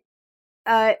 And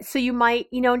so you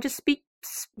might, just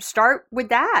start with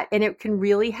that and it can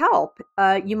really help.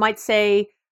 You might say,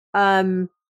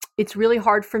 it's really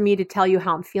hard for me to tell you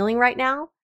how I'm feeling right now.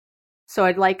 So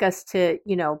I'd like us to,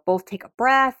 both take a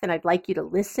breath and I'd like you to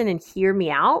listen and hear me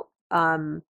out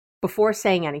before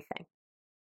saying anything.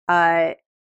 I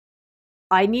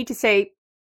need to say,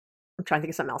 I'm trying to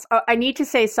think of something else. I need to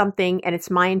say something and it's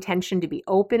my intention to be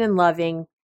open and loving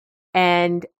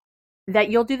and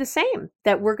that you'll do the same,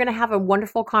 that we're going to have a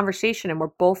wonderful conversation and we're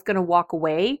both going to walk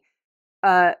away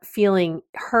feeling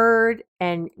heard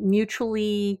and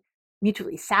mutually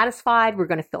satisfied. We're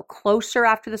going to feel closer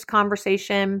after this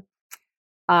conversation.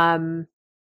 I'm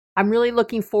really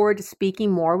looking forward to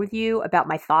speaking more with you about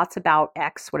my thoughts about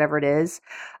X, whatever it is.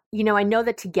 I know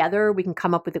that together we can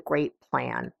come up with a great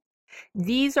plan.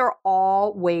 These are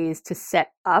all ways to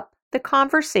set up the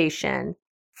conversation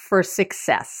for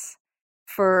success,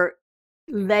 for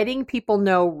letting people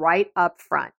know right up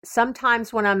front.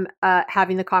 Sometimes when I'm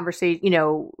having the conversation,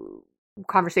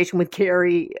 conversation with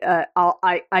Gary,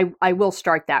 I will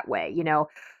start that way.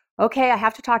 Okay, I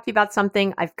have to talk to you about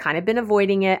something. I've kind of been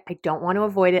avoiding it. I don't want to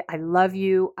avoid it. I love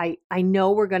you. I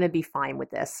know we're going to be fine with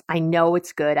this. I know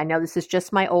it's good. I know this is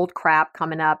just my old crap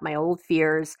coming up, my old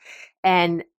fears.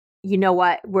 And you know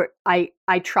what?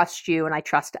 I trust you and I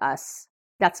trust us.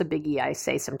 That's a biggie I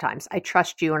say sometimes. I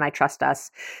trust you and I trust us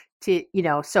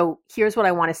so here's what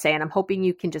I want to say. And I'm hoping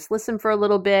you can just listen for a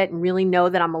little bit and really know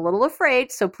that I'm a little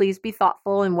afraid. So please be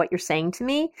thoughtful in what you're saying to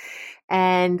me.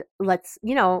 And let's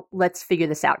figure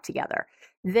this out together.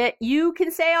 That you can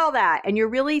say all that and you're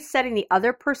really setting the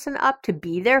other person up to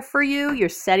be there for you. You're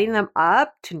setting them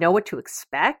up to know what to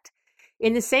expect.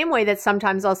 In the same way that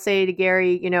sometimes I'll say to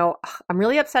Gary, I'm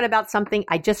really upset about something.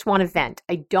 I just want to vent.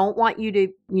 I don't want you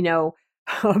to,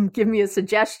 give me a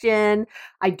suggestion.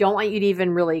 I don't want you to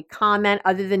even really comment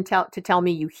other than to tell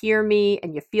me you hear me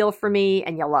and you feel for me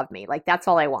and you love me. Like, that's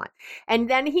all I want. And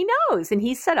then he knows and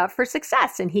he's set up for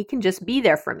success and he can just be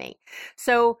there for me.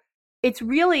 So it's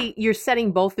really, you're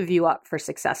setting both of you up for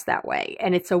success that way.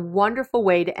 And it's a wonderful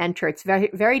way to enter. It's very,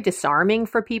 very disarming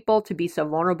for people to be so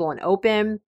vulnerable and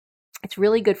open. It's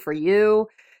really good for you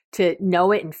to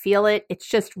know it and feel it. It's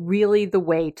just really the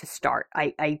way to start.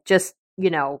 I just,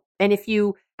 and if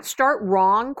you start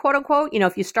wrong, quote unquote,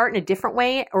 if you start in a different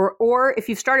way or if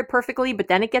you've started perfectly, but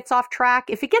then it gets off track,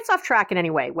 if it gets off track in any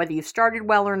way, whether you started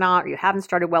well or not, or you haven't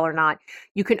started well or not,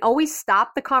 you can always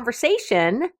stop the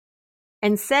conversation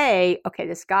and say, okay,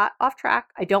 this got off track.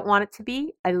 I don't want it to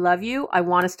be. I love you. I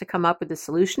want us to come up with a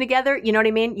solution together. You know what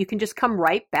I mean? You can just come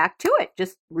right back to it.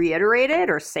 Just reiterate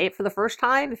it or say it for the first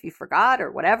time if you forgot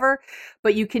or whatever.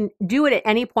 But you can do it at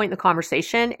any point in the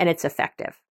conversation and it's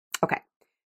effective. Okay.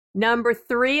 Number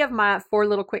 3 of my 4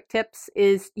 little quick tips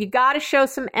is you got to show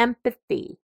some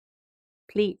empathy.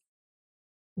 Please.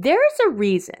 There's a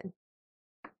reason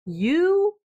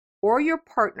you or your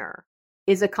partner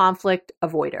is a conflict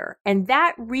avoider. And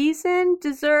that reason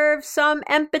deserves some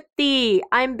empathy.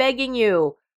 I'm begging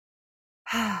you.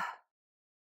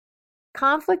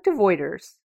 Conflict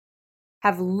avoiders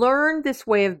have learned this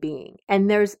way of being. And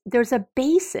there's a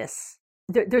basis.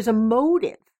 There's a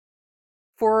motive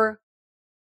for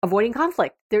avoiding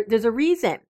conflict. There's a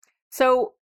reason.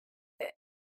 So,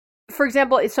 for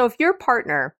example, if your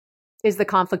partner is the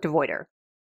conflict avoider,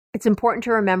 it's important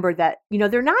to remember that,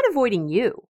 they're not avoiding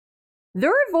you.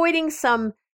 They're avoiding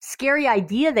some scary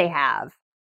idea they have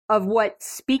of what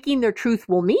speaking their truth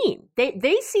will mean.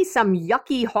 They see some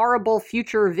yucky, horrible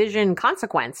future vision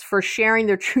consequence for sharing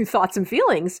their true thoughts and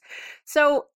feelings.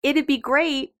 So it'd be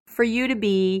great for you to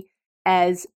be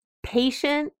as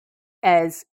patient,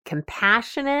 as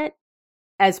compassionate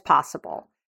as possible.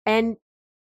 And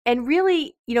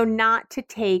really, not to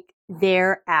take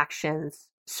their actions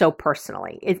so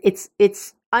personally.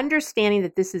 It's understanding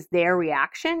that this is their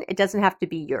reaction. It doesn't have to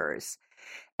be yours.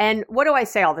 And what do I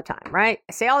say all the time, right?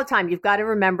 I say all the time, you've got to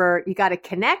remember, you got to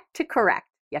connect to correct.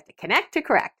 You have to connect to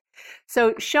correct.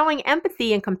 So showing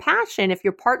empathy and compassion if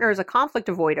your partner is a conflict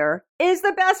avoider is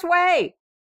the best way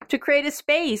to create a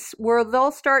space where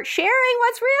they'll start sharing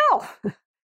what's real.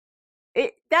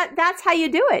 That's how you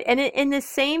do it. And in the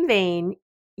same vein,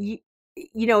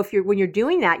 when you're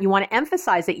doing that, you want to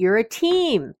emphasize that you're a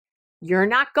team. You're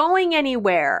not going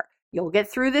anywhere. You'll get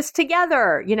through this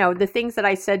together. The things that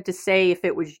I said to say if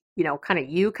it was, kind of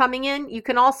you coming in, you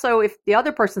can also, if the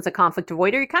other person's a conflict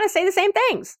avoider, you kind of say the same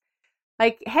things.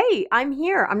 Like, hey, I'm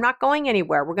here. I'm not going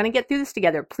anywhere. We're going to get through this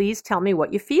together. Please tell me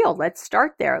what you feel. Let's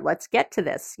start there. Let's get to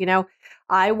this.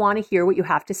 I want to hear what you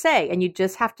have to say. And you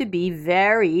just have to be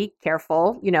very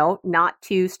careful, not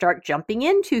to start jumping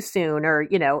in too soon or,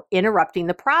 interrupting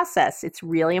the process. It's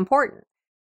really important.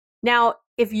 Now,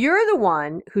 if you're the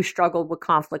one who struggled with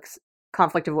conflict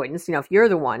avoidance, if you're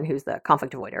the one who's the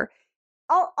conflict avoider,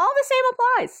 all the same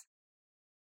applies.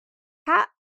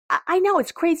 I know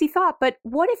it's a crazy thought, but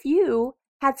what if you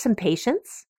had some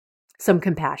patience, some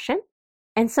compassion,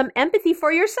 and some empathy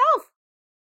for yourself?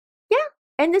 Yeah.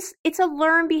 And it's a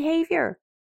learned behavior.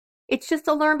 It's just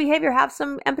a learned behavior. Have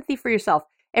some empathy for yourself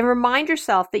and remind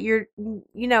yourself that you're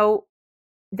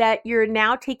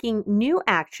now taking new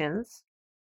actions,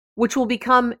 which will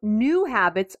become new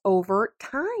habits over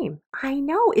time. I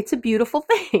know, it's a beautiful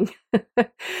thing.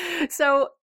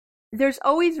 So there's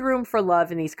always room for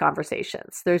love in these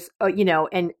conversations. There's,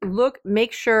 and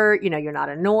make sure, you're not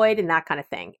annoyed and that kind of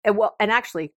thing. And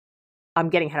actually, I'm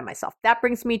getting ahead of myself. That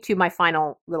brings me to my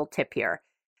final little tip here.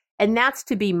 And that's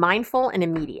to be mindful and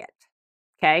immediate.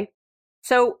 Okay.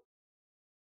 So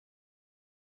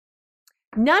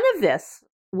none of this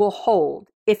will hold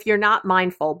if you're not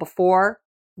mindful before,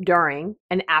 during,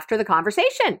 and after the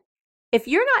conversation. if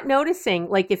you're not noticing,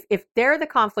 like if they're the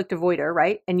conflict avoider,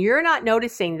 right? And you're not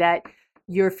noticing that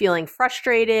you're feeling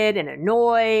frustrated and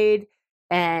annoyed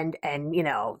and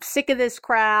sick of this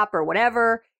crap or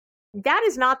whatever, that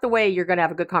is not the way you're going to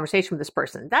have a good conversation with this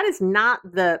person. That is not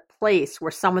the place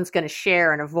where someone's going to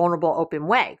share in a vulnerable, open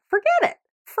way. Forget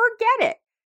it.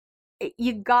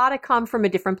 You got to come from a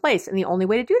different place. And the only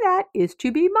way to do that is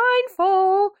to be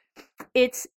mindful.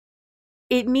 It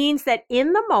means that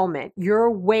in the moment, you're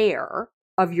aware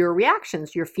of your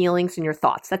reactions, your feelings, and your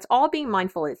thoughts. That's all being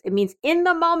mindful is. It means in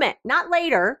the moment, not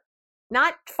later,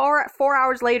 not 4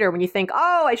 hours later when you think,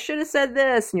 oh, I should have said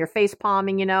this, and you're face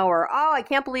palming, or, oh, I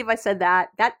can't believe I said that.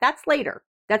 That's later.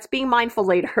 That's being mindful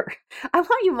later. I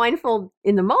want you mindful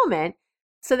in the moment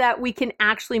so that we can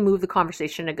actually move the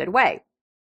conversation in a good way.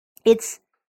 It's,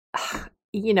 I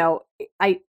know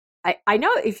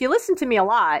if you listen to me a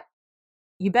lot,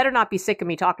 you better not be sick of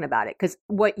me talking about it, because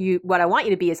what I want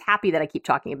you to be is happy that I keep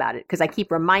talking about it, because I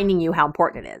keep reminding you how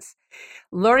important it is.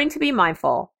 Learning to be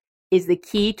mindful is the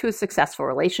key to a successful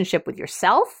relationship with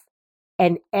yourself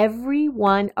and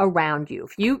everyone around you.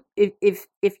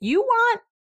 If you want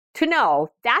to know,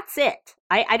 that's it.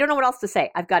 I don't know what else to say.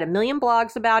 I've got a million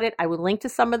blogs about it. I will link to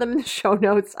some of them in the show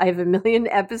notes. I have a million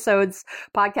episodes,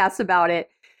 podcasts about it.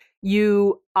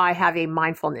 I have a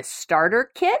mindfulness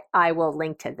starter kit. I will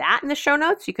link to that in the show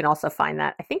notes. You can also find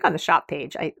that, I think, on the shop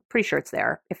page. I'm pretty sure it's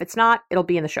there. If it's not, it'll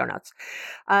be in the show notes.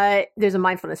 There's a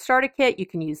mindfulness starter kit. You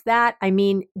can use that.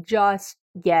 Just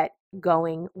get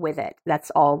going with it.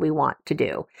 That's all we want to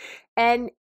do. And,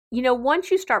 once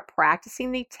you start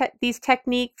practicing these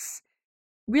techniques,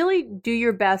 really do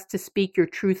your best to speak your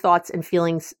true thoughts and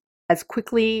feelings as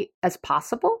quickly as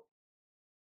possible.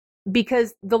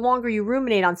 Because the longer you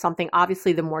ruminate on something,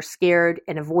 obviously, the more scared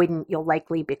and avoidant you'll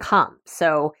likely become.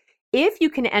 So if you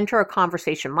can enter a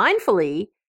conversation mindfully,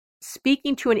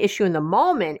 speaking to an issue in the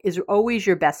moment is always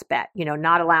your best bet,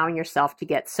 not allowing yourself to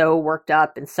get so worked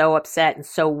up and so upset and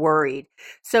so worried.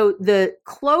 So the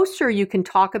closer you can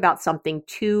talk about something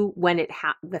to when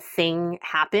the thing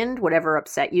happened, whatever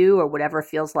upset you or whatever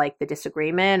feels like the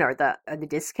disagreement or the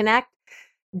disconnect,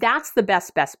 that's the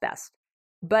best.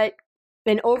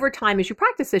 And over time, as you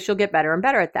practice this, you'll get better and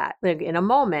better at that. Like in a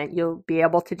moment, you'll be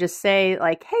able to just say,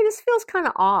 like, hey, this feels kind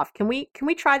of off. Can we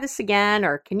try this again?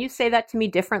 Or can you say that to me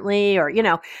differently? Or,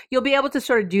 you'll be able to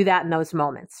sort of do that in those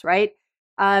moments, right?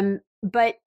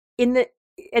 But and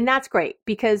that's great,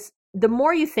 because the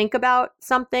more you think about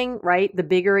something, right, the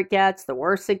bigger it gets, the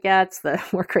worse it gets, the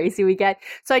more crazy we get.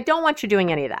 So I don't want you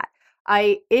doing any of that.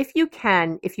 If you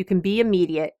can be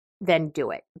immediate, then do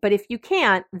it. But if you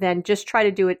can't, then just try to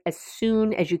do it as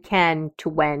soon as you can to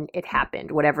when it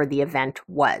happened, whatever the event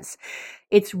was.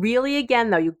 It's really, again,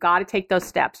 though, you've got to take those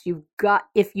steps.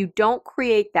 If you don't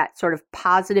create that sort of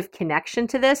positive connection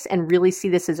to this and really see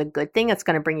this as a good thing that's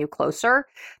going to bring you closer,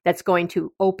 that's going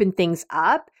to open things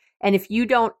up. And if you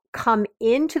don't come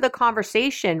into the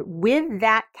conversation with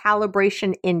that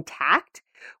calibration intact,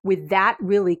 with that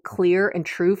really clear and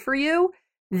true for you,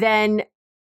 then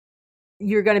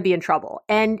you're going to be in trouble.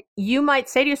 And you might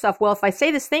say to yourself, well, if I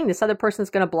say this thing, this other person's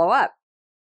going to blow up.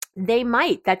 They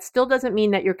might. That still doesn't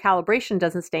mean that your calibration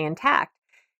doesn't stay intact.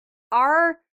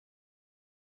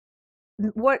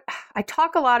 What I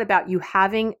talk a lot about you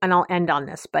having, and I'll end on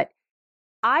this, but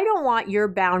I don't want your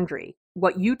boundary,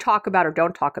 what you talk about or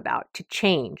don't talk about, to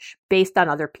change based on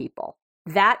other people.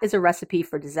 That is a recipe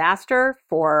for disaster,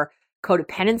 for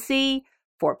codependency,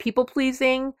 for people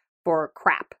pleasing, for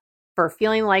crap, for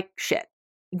feeling like shit.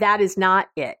 That is not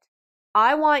it.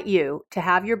 I want you to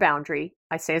have your boundary.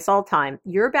 I say this all the time.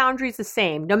 Your boundary is the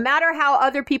same, no matter how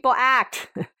other people act.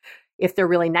 If they're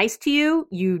really nice to you,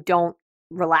 you don't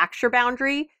relax your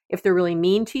boundary. If they're really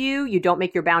mean to you, you don't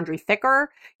make your boundary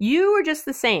thicker. You are just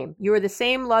the same. You are the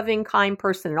same loving, kind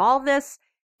person in all of this,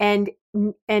 and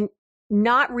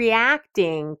not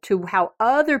reacting to how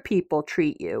other people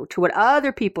treat you, to what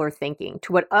other people are thinking,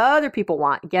 to what other people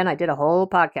want. Again, I did a whole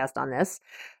podcast on this,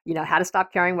 how to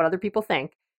stop caring what other people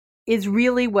think, is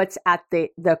really what's at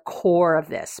the core of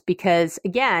this. Because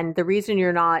again, the reason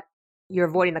you're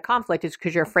avoiding the conflict is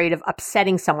because you're afraid of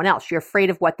upsetting someone else. You're afraid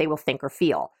of what they will think or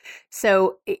feel.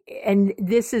 So, and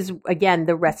this is, again,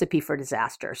 the recipe for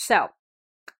disaster. So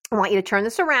I want you to turn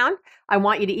this around. I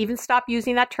want you to even stop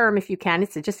using that term if you can.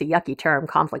 It's just a yucky term,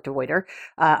 conflict avoider.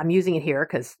 I'm using it here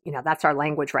because, that's our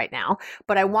language right now.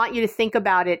 But I want you to think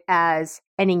about it as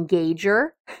an engager.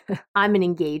 I'm an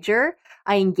engager.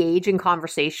 I engage in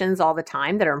conversations all the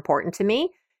time that are important to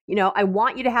me. I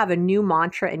want you to have a new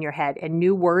mantra in your head and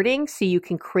new wording so you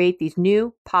can create these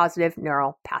new positive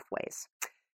neural pathways.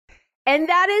 And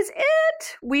that is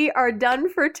it. We are done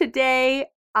for today.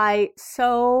 I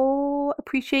so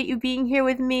appreciate you being here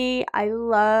with me. I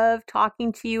love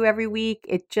talking to you every week.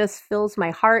 It just fills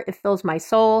my heart. It fills my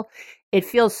soul. It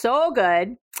feels so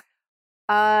good.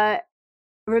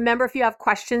 Remember, if you have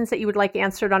questions that you would like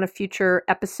answered on a future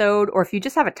episode, or if you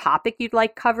just have a topic you'd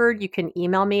like covered, you can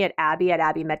email me at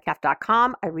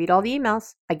abby@abbymedcalf.com. I read all the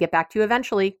emails. I get back to you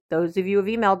eventually. Those of you who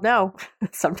have emailed know.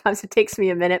 Sometimes it takes me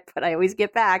a minute, but I always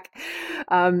get back.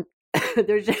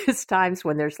 There's just times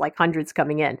when there's like hundreds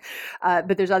coming in.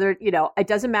 But there's other, it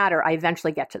doesn't matter. I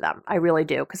eventually get to them. I really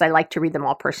do, because I like to read them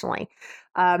all personally.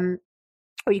 Or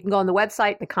you can go on the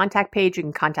website, the contact page. You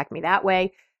can contact me that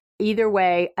way. Either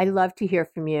way, I love to hear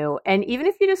from you. And even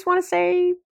if you just want to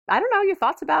say, I don't know, your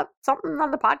thoughts about something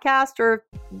on the podcast or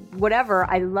whatever,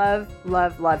 I love,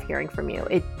 love, love hearing from you.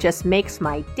 It just makes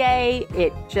my day.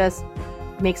 It just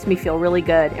makes me feel really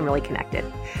good and really connected.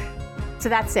 So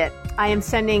that's it. I am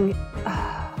sending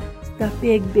the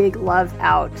big, big love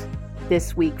out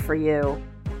this week for you.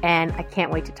 And I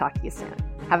can't wait to talk to you soon.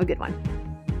 Have a good one.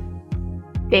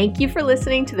 Thank you for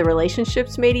listening to the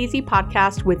Relationships Made Easy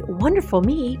podcast with wonderful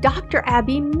me, Dr.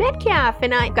 Abby Medcalf.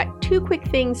 And I've got 2 quick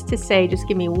things to say. Just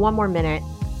give me 1 more minute.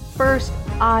 First,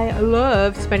 I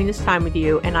love spending this time with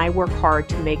you, and I work hard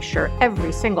to make sure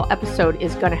every single episode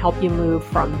is going to help you move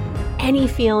from any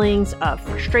feelings of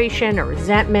frustration or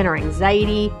resentment or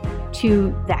anxiety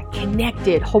to that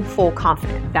connected, hopeful,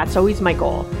 confident. That's always my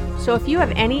goal. So if you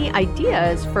have any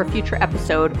ideas for a future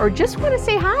episode or just want to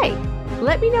say hi,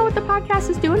 let me know what the podcast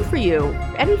is doing for you.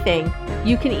 Anything,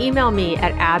 you can email me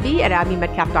at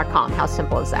abby@abbymedcalf.com. How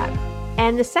simple is that?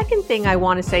 And the second thing I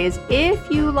want to say is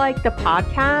if you like the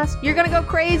podcast, you're going to go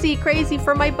crazy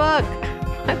for my book.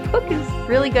 My book is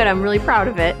really good. I'm really proud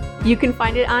of it. You can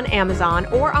find it on Amazon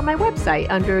or on my website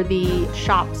under the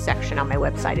shop section on my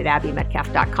website at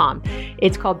abbymedcalf.com.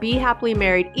 It's called Be Happily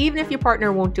Married, Even If Your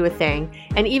Partner Won't Do a Thing.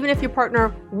 And even if your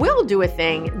partner will do a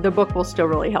thing, the book will still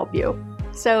really help you.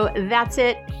 So that's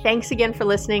it. Thanks again for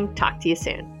listening. Talk to you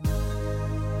soon.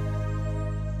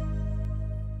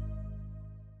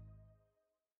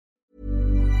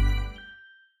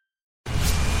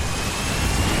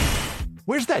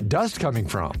 Where's that dust coming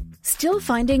from? Still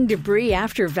finding debris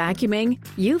after vacuuming?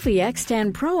 Eufy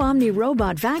X10 Pro Omni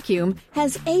Robot Vacuum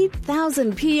has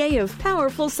 8,000 PA of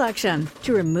powerful suction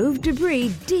to remove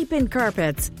debris deep in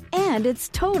carpets. And it's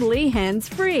totally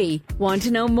hands-free. Want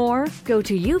to know more? Go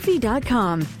to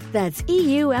eufy.com. That's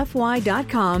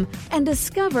EUFY.com and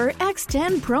discover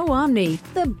X10 Pro Omni,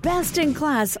 the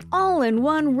best-in-class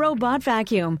all-in-one robot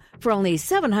vacuum for only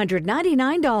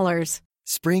 $799.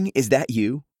 Spring, is that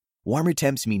you? Warmer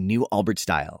temps mean new Allbirds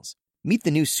styles. Meet the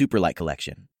new Superlight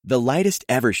collection, the lightest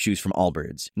ever shoes from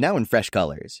Allbirds, now in fresh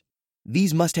colors.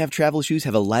 These must-have travel shoes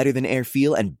have a lighter-than-air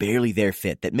feel and barely-there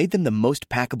fit that made them the most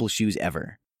packable shoes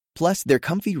ever. Plus, they're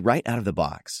comfy right out of the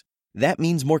box. That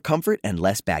means more comfort and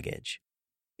less baggage.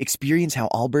 Experience how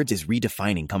Allbirds is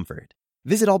redefining comfort.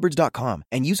 Visit allbirds.com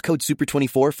and use code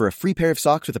SUPER24 for a free pair of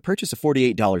socks with a purchase of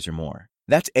 $48 or more.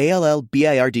 That's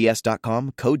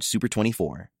ALLBIRDS.com, code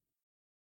SUPER24.